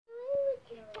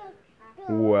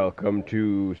Welcome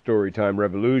to Storytime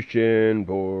Revolution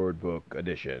Board Book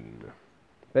Edition.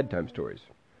 Bedtime stories.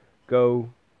 Go,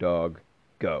 dog,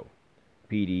 go.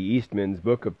 P.D. Eastman's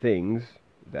Book of Things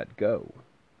That Go.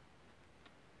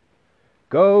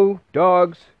 Go,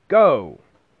 dogs, go!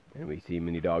 And we see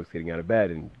many dogs getting out of bed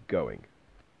and going.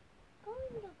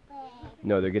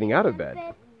 No, they're getting out of bed.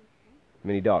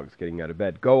 Many dogs getting out of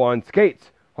bed. Go on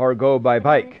skates or go by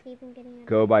bike.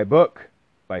 Go by book,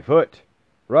 by foot.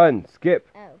 Run, skip,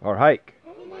 or hike.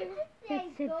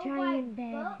 It's a giant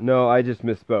bed. No, I just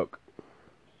misspoke.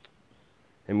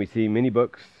 And we see many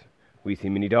books. We see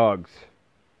many dogs.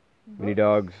 Many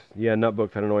dogs. Yeah, not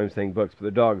books. I don't know why I'm saying books, but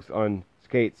the dogs on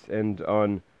skates and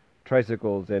on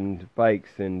tricycles and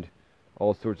bikes and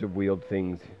all sorts of wheeled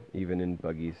things, even in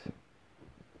buggies.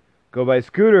 Go by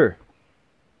scooter.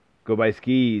 Go by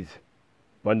skis.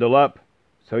 Bundle up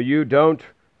so you don't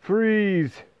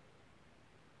freeze.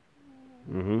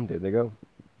 There they go.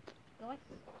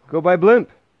 Go by blimp.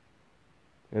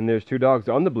 And there's two dogs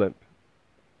on the blimp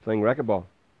playing racquetball.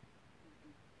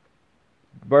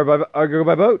 Go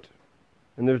by boat.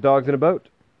 And there's dogs in a boat.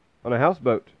 On a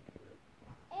houseboat.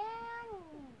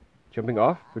 Jumping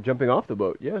off? We're jumping off the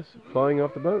boat. Yes, flying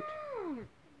off the boat.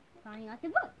 Flying off the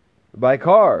boat. By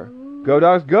car. Go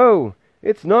dogs go.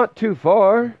 It's not too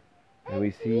far. And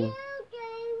we see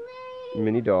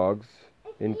many dogs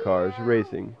in cars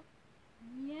racing.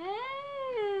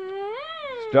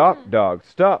 Stop, dog,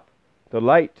 stop. The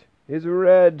light is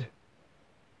red.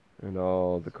 And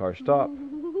all the cars stop.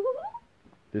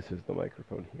 This is the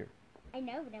microphone here. I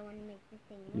know, but I want to make this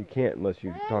thing. You can't unless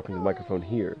you're talking to the microphone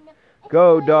here.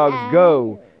 Go, dogs,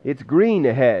 go. It's green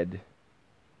ahead.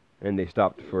 And they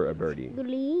stopped for a birdie.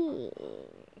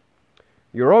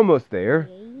 You're almost there.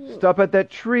 Stop at that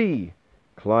tree.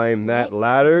 Climb that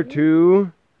ladder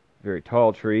to very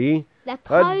tall tree. The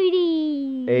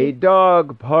party. A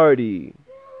dog party.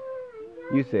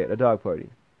 You say it, a dog party.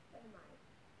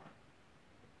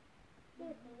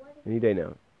 Any day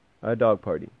now. A dog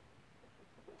party.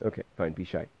 Okay, fine, be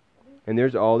shy. And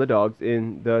there's all the dogs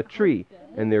in the tree.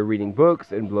 And they're reading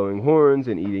books and blowing horns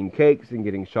and eating cakes and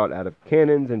getting shot out of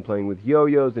cannons and playing with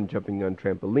yo-yos and jumping on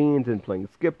trampolines and playing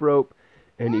skip rope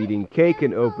and eating cake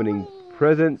and opening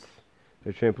presents.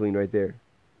 There's a trampoline right there.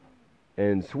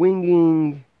 And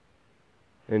swinging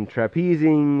and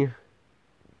trapezing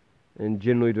and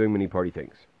generally doing many party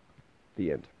things.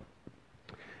 The end.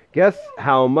 Guess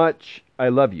How Much I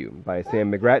Love You by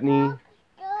Sam McGratney,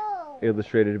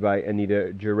 illustrated by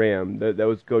Anita Jerram. That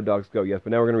was Go Dogs Go, yes,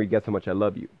 but now we're going to read Guess How Much I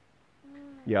Love You.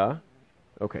 Yeah?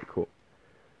 Okay, cool.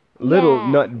 Little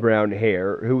Nut Brown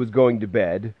Hare, who was going to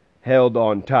bed, held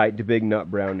on tight to Big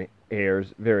Nut Brown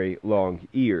Hare's very long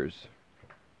ears.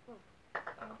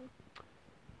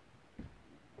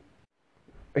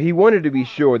 He wanted to be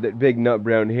sure that Big Nut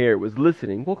Brown Hare was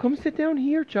listening. Well, come sit down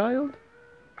here, child.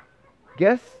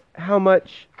 Guess how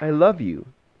much I love you,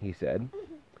 he said.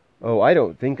 Oh, I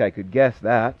don't think I could guess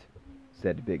that,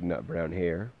 said Big Nut Brown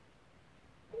Hare.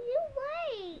 You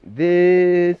wait.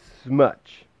 This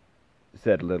much,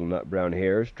 said Little Nut Brown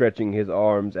Hare, stretching his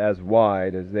arms as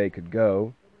wide as they could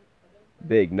go.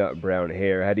 Big Nut Brown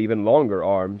Hare had even longer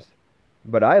arms.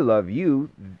 But I love you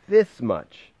this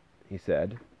much, he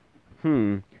said.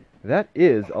 That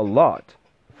is a lot,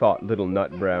 thought Little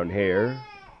Nut Brown Hare.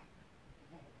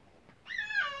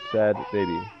 Sad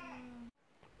baby.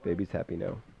 Baby's happy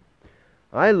now.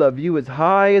 I love you as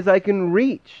high as I can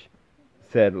reach,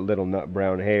 said Little Nut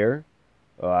Brown Hare.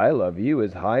 I love you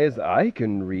as high as I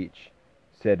can reach,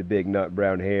 said Big Nut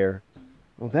Brown Hare.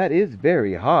 Well, that is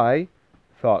very high,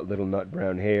 thought Little Nut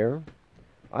Brown Hare.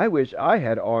 I wish I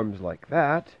had arms like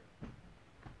that.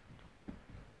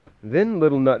 Then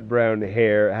Little Nut Brown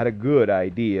Hare had a good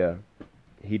idea.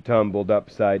 He tumbled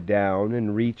upside down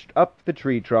and reached up the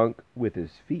tree trunk with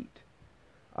his feet.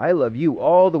 I love you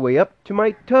all the way up to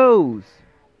my toes,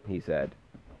 he said.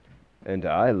 And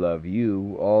I love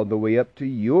you all the way up to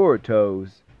your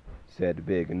toes, said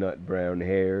Big Nut Brown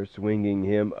Hare, swinging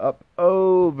him up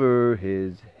over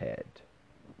his head.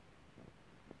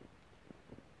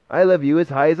 I love you as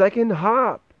high as I can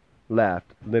hop,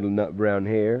 laughed Little Nut Brown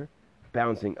Hare,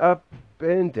 bouncing up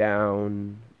and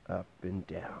down, up and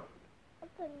down.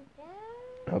 Up and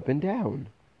down. Up and down.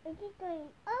 Is it going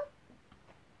up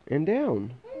And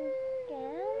down. and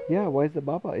down? Yeah, why is the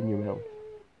baba in your mouth?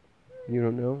 You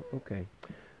don't know? Okay.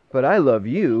 But I love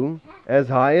you as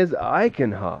high as I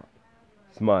can hop,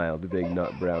 smiled Big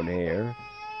Nut Brown Hare,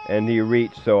 and he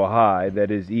reached so high that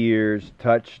his ears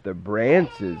touched the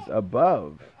branches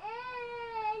above.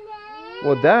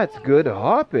 Well, that's good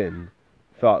hopping,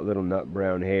 thought Little Nut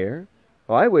Brown Hare.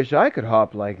 I wish I could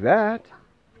hop like that.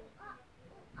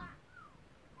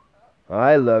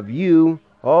 I love you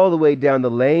all the way down the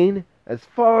lane as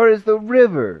far as the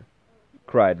river,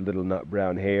 cried Little Nut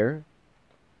Brown Hare.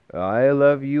 I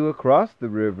love you across the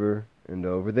river and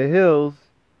over the hills,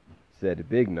 said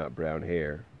Big Nut Brown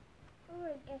Hare.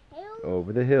 Over the hill?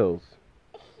 Over the hills.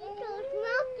 It goes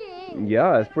nothing.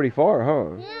 Yeah, it's pretty far,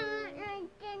 huh? Yeah, and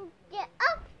then get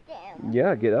up there.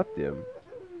 Yeah, get up them.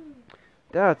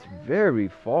 That's very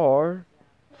far,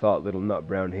 thought Little Nut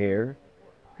Brown Hare.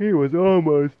 He was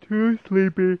almost too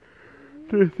sleepy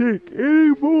to think any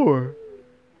more.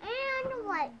 And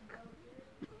what?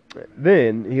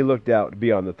 Then he looked out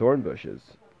beyond the thorn bushes,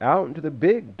 out into the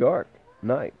big, dark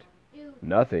night.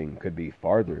 Nothing could be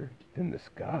farther than the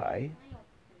sky.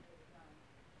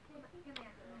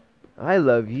 I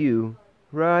love you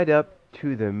right up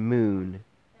to the moon,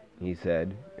 he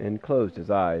said, and closed his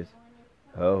eyes.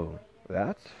 Oh,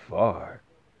 that's far,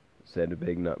 said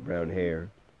Big Nut Brown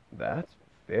Hare. That's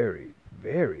very,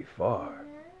 very far.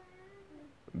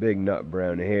 Big Nut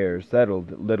Brown Hare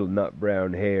settled Little Nut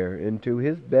Brown Hare into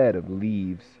his bed of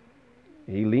leaves.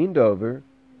 He leaned over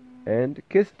and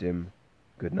kissed him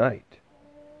good night.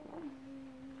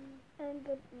 And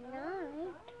good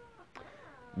night.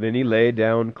 Then he lay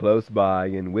down close by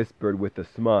and whispered with a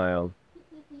smile,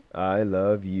 I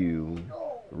love you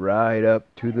right up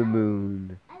to the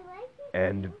moon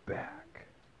and back.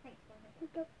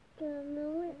 The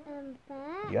moon and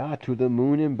back? Yeah, to the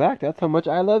moon and back. That's how much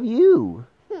I love you.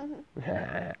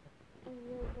 Yeah,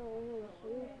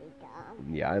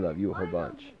 I love you a whole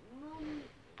bunch.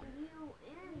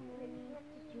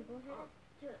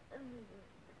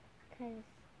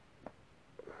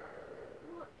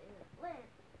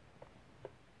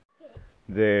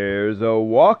 There's a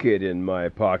walk-it in my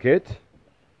pocket.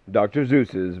 Dr.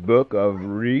 Seuss's book of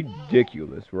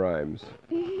ridiculous rhymes.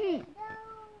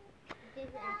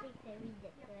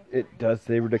 It does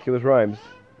say ridiculous rhymes.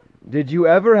 Did you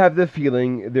ever have the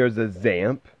feeling there's a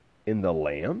zamp in the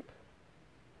lamp?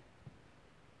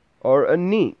 Or a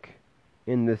nink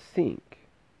in the sink?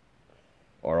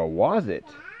 Or a was-it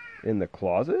in the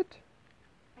closet?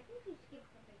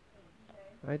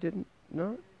 I didn't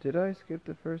not. Did I skip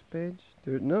the first page?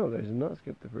 No, I did not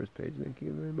skip the first page. Thank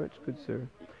you very much, good sir.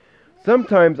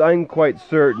 Sometimes I'm quite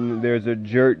certain there's a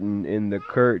jertin in the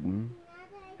curtain,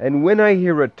 and when I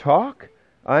hear a talk,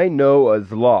 I know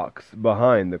a's locks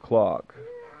behind the clock.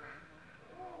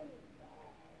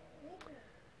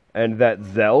 And that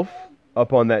Zelf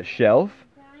up on that shelf,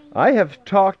 I have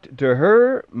talked to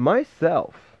her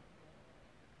myself.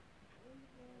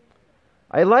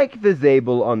 I like the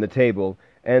Zabel on the table,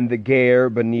 and the Gare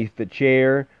beneath the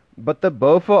chair, but the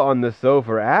Bofa on the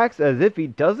sofa acts as if he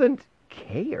doesn't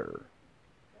care.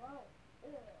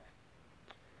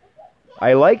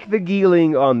 I like the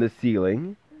Geeling on the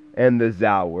ceiling, and the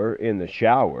Zower in the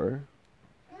shower,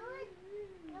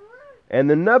 and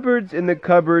the Nubbards in the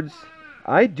cupboards.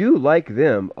 I do like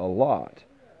them a lot.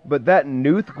 But that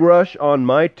Noothgrush on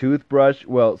my toothbrush,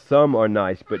 well, some are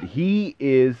nice, but he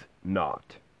is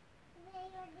not.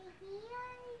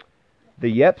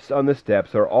 The Yeps on the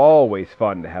steps are always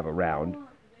fun to have around,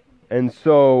 and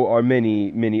so are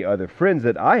many, many other friends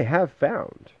that I have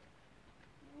found.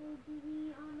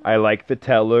 I like the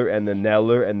Teller and the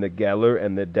Neller and the Geller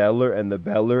and the Deller and the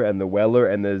Beller and the Weller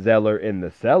and the Zeller in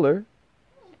the cellar.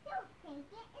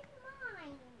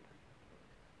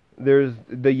 There's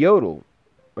the Yodel,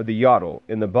 or the Yodel,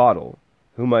 in the bottle,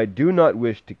 whom I do not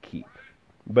wish to keep,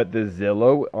 but the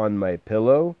Zillow on my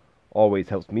pillow always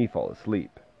helps me fall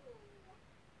asleep.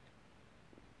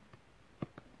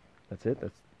 That's it.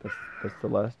 That's the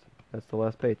last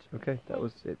page. Okay, that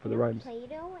was it for the rhymes.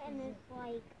 Play-Doh and it's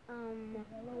like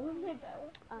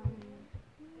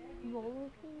rolling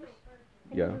pins.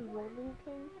 Yeah. Rolling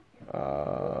pins.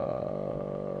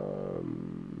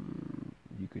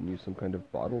 You can use some kind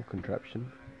of bottle contraption.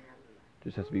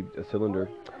 Just has to be a cylinder.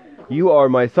 You Are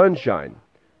My Sunshine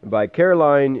by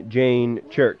Caroline Jane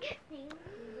Church.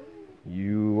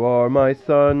 You are my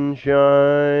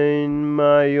sunshine,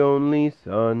 my only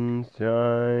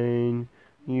sunshine.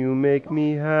 You make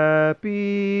me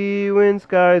happy when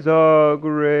skies are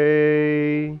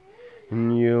gray.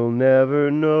 And you'll never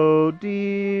know,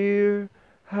 dear,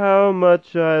 how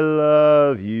much I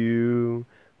love you.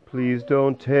 Please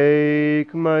don't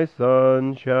take my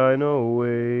sunshine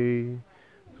away.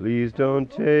 Please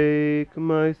don't take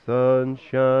my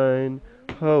sunshine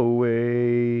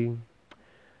away.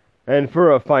 And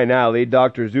for a finale,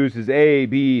 Dr. Seuss's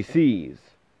ABCs,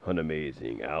 an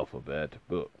amazing alphabet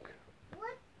book.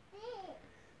 What's this?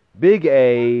 Big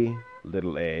A,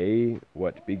 little a,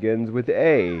 what begins with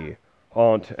A?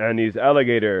 Aunt Annie's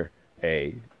alligator,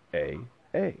 A.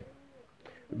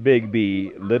 Big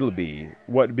B, little b,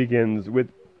 what begins with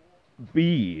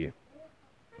B?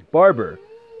 Barber,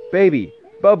 baby,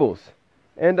 bubbles,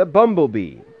 and a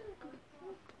bumblebee.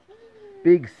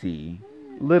 Big C,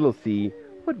 little c,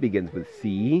 what begins with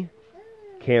C?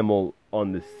 Camel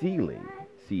on the ceiling.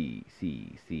 C,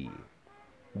 C, C.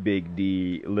 Big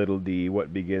D, little d,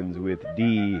 what begins with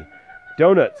D?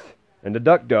 Donuts and a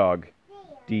duck dog.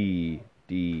 D,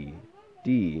 D,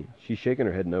 D. She's shaking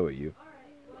her head no at you.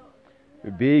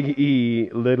 Big E,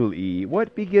 little e,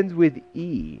 what begins with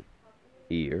E?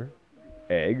 Ear,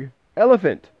 egg,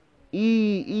 elephant.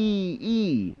 E, E,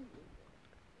 E.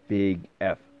 Big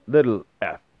F, little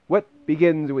f, what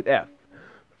begins with F?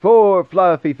 4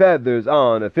 fluffy feathers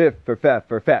on a fifth for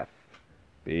feff.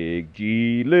 Big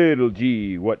G, little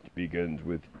g, what begins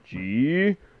with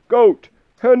G? Goat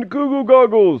and Google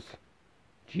goggles.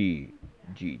 G,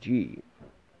 G, G.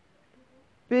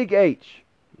 Big H,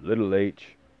 little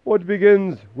h, what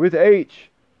begins with H?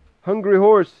 Hungry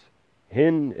horse,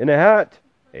 hen in a hat.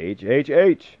 H, H,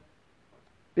 H.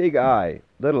 Big I,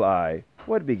 little I,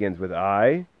 what begins with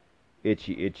I?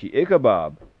 Itchy, itchy,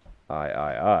 Ichabod.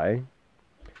 I.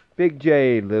 Big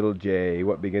J, little j,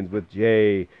 what begins with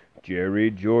J? Jerry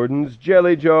Jordan's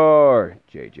jelly jar.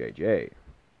 J, J, J.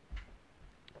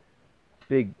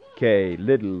 Big K,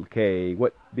 little k,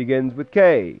 what begins with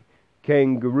K?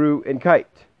 Kangaroo and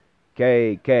kite.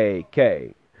 K, K,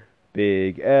 K.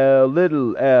 Big L,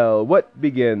 little l, what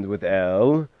begins with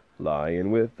L?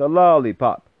 Lion with a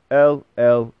lollipop. L,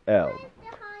 L, L.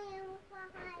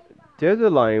 There's a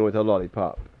lion with a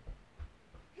lollipop.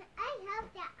 I have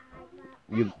that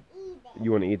eyeball. You, I eat it.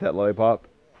 you want to eat that lollipop?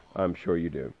 I'm sure you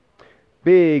do.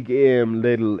 Big M,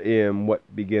 little m, what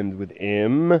begins with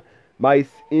M?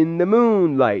 Mice in the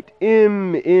moonlight.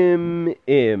 M, M,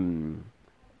 M.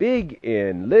 Big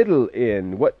N, little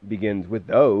n, what begins with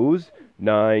those?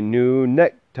 9 new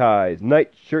neckties,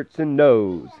 night shirts and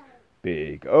nose.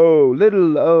 Big O,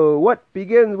 little o, what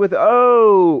begins with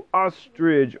O?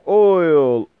 Ostrich,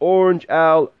 oil, orange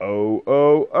owl, O,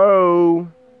 O, O.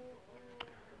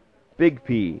 Big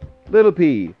P, little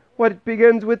p, what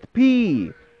begins with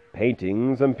P?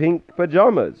 Painting some pink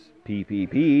pajamas, P, P,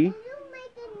 P. You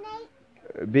make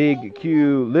a night. Big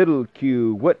Q, little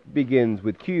q, what begins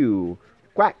with Q?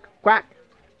 Quack, quack.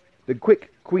 The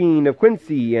quick queen of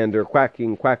Quincy and her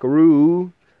quacking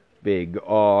quackaroo. Big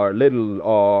R, little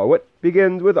r, what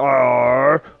begins with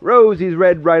R? Rosie's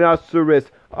red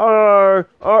rhinoceros, R,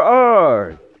 R,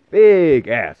 R. Big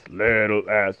S, little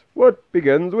s, what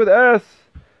begins with S?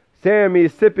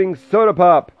 Sammy's sipping soda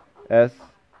pop, S,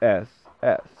 S,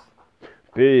 S.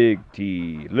 Big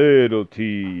T, little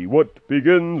t, what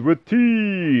begins with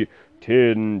T?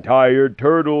 10 tired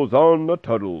turtles on a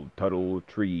tuttle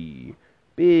tree.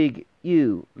 Big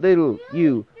U, little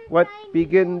u, what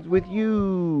begins with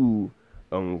U?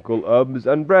 Uncle Ub's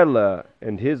umbrella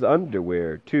and his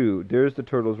underwear, too. There's the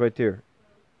turtles right there.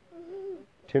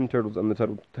 10 turtles on the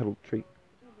tuttle tree.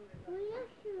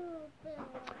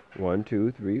 1,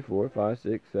 2, 3, 4, 5,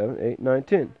 6, 7, 8, 9,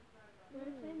 10.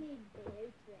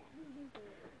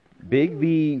 Big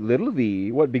V, little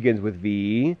v, what begins with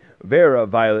V? Vera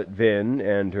Violet Vin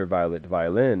and her violet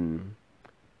violin.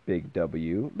 Big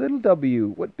W, little w,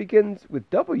 what begins with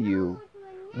W?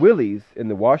 Willie's in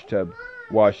the washtub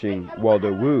washing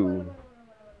Waldo Woo.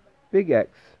 Big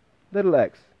X, little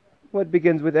x, what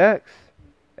begins with X?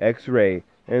 X-ray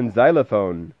and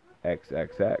xylophone,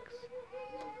 XXX.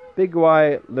 Big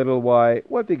Y, little y,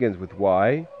 what begins with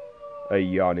Y? A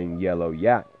yawning yellow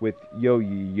yak with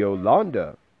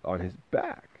Yolanda on his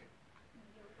back.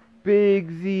 Big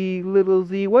Z, little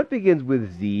z, what begins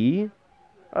with Z?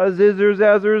 A zizzer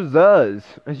zazzer zuzz,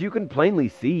 as you can plainly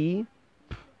see.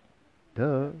 Duh.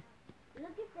 Look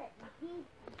at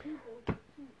that.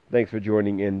 Thanks for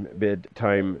joining in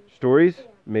Bedtime Stories.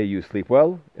 May you sleep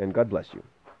well, and God bless you.